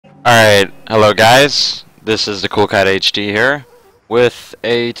Alright, hello guys, this is the CoolCat here with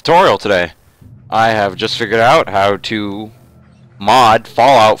a tutorial today. I have just figured out how to mod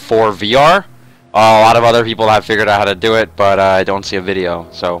Fallout 4 VR. A lot of other people have figured out how to do it, but I don't see a video,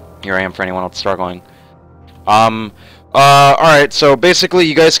 so here I am for anyone else struggling. Alright, so basically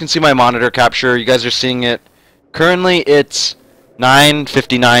you guys can see my monitor capture, you guys are seeing it. Currently it's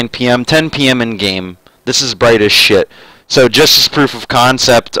 9:59 p.m., 10 p.m. in game. This is bright as shit. So just as proof of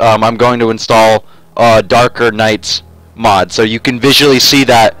concept, I'm going to install Darker Nights mod. So you can visually see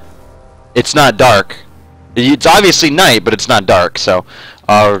that it's not dark. It's obviously night, but it's not dark. So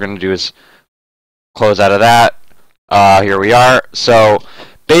all we're going to do is close out of that. Here we are. So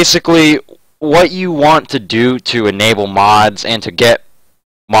basically what you want to do to enable mods and to get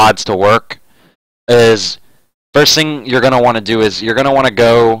mods to work is, first thing you're going to want to do is you're going to want to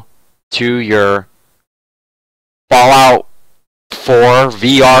go to your Fallout 4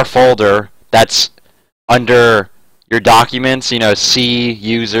 VR folder that's under your documents, you know, C,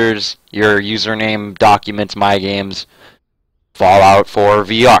 users, your username, documents, my games, Fallout 4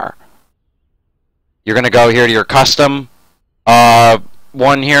 VR. You're going to go here to your custom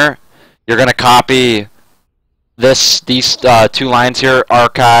one here. You're going to copy these two lines here,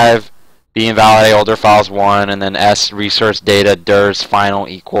 archive, bInvalidateOlderFiles 1, and then sResourceDataDirsFinal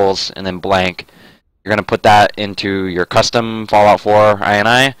equals, and then blank. You're going to put that into your custom Fallout 4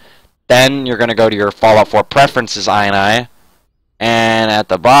 INI. Then you're going to go to your Fallout 4 preferences INI. And at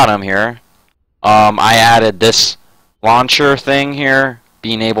the bottom here, I added this launcher thing here,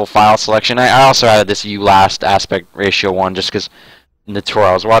 bEnableFileSelection. I also added this uLastAspectRatio one just because in the tutorial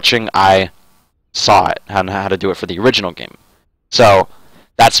I was watching, I saw it, how to do it for the original game. So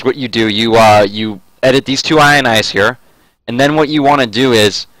that's what you do. You edit these two INIs here. And then what you want to do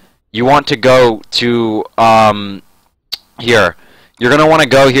is you want to go to here. You're going to want to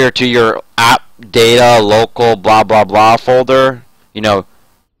go here to your app data local blah blah blah folder. You know,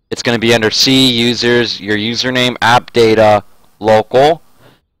 it's going to be under C, users, your username, app data local.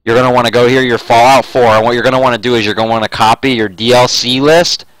 You're going to want to go here, your Fallout 4, and what you're going to want to do is you're going to want to copy your DLC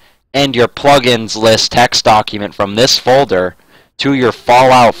list and your plugins list text document from this folder to your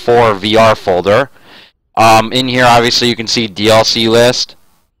Fallout 4 VR folder. In here, obviously, you can see DLC list.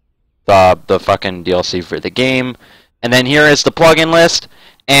 The fucking DLC for the game, and then here is the plugin list.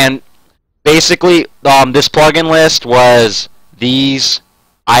 And basically this plugin list was these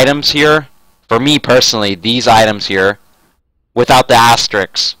items here. For me personally, these items here without the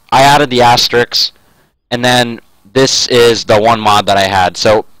asterisks. I added the asterisks, and then this is the one mod that I had.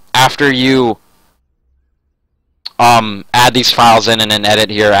 So after you add these files in and then edit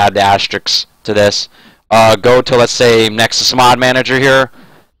here, add the asterisks to this, go to, let's say, Nexus Mod Manager here.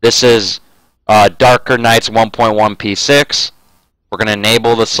 This is Darker Nights 1.1p6. We're going to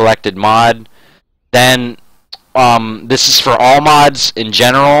enable the selected mod. Then this is for all mods in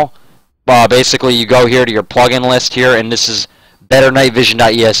general. Basically, you go here to your plugin list here, and this is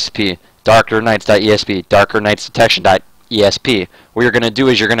BetterNightVision.esp, DarkerNights.esp, DarkerNightsDetection.esp. What you're going to do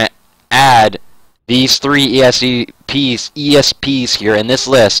is you're going to add these three ESPs here in this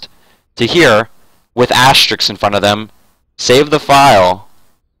list to here with asterisks in front of them. Save the file.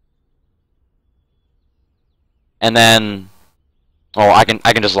 And then, oh, I can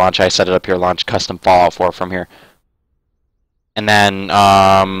just launch. I set it up here. Launch custom Fallout 4 from here. And then,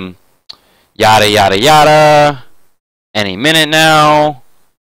 yada yada yada. Any minute now,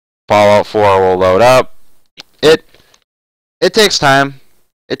 Fallout 4 will load up. It takes time.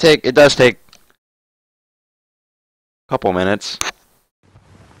 It does take a couple minutes.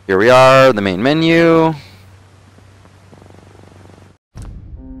 Here we are, the main menu.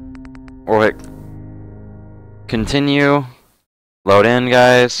 Or continue, load in,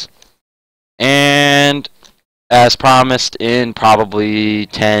 guys, and as promised, in probably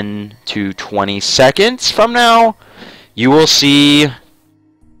 10 to 20 seconds from now, you will see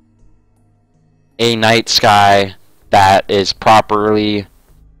a night sky that is properly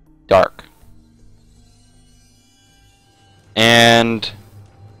dark. And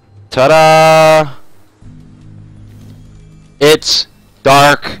ta-da! It's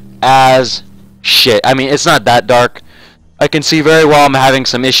dark as shit. I mean, it's not that dark. I can see very well I'm having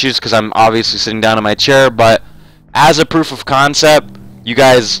some issues because I'm obviously sitting down in my chair, but as a proof of concept, you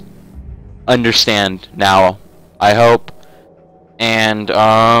guys understand now, I hope. And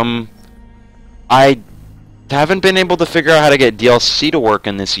I haven't been able to figure out how to get DLC to work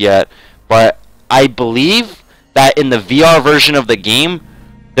in this yet, but I believe that in the VR version of the game,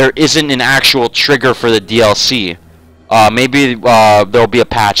 there isn't an actual trigger for the DLC. Maybe there'll be a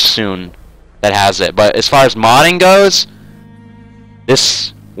patch soon that has it. But as far as modding goes,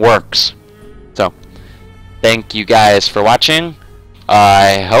 this works. So, thank you guys for watching.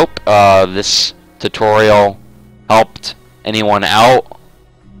 I hope this tutorial helped anyone out.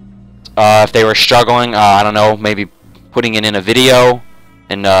 If they were struggling, I don't know, maybe putting it in a video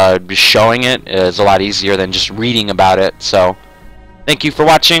and just showing it is a lot easier than just reading about it. So, thank you for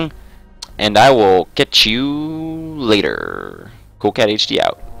watching, and I will catch you later. CoolCat HD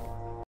out.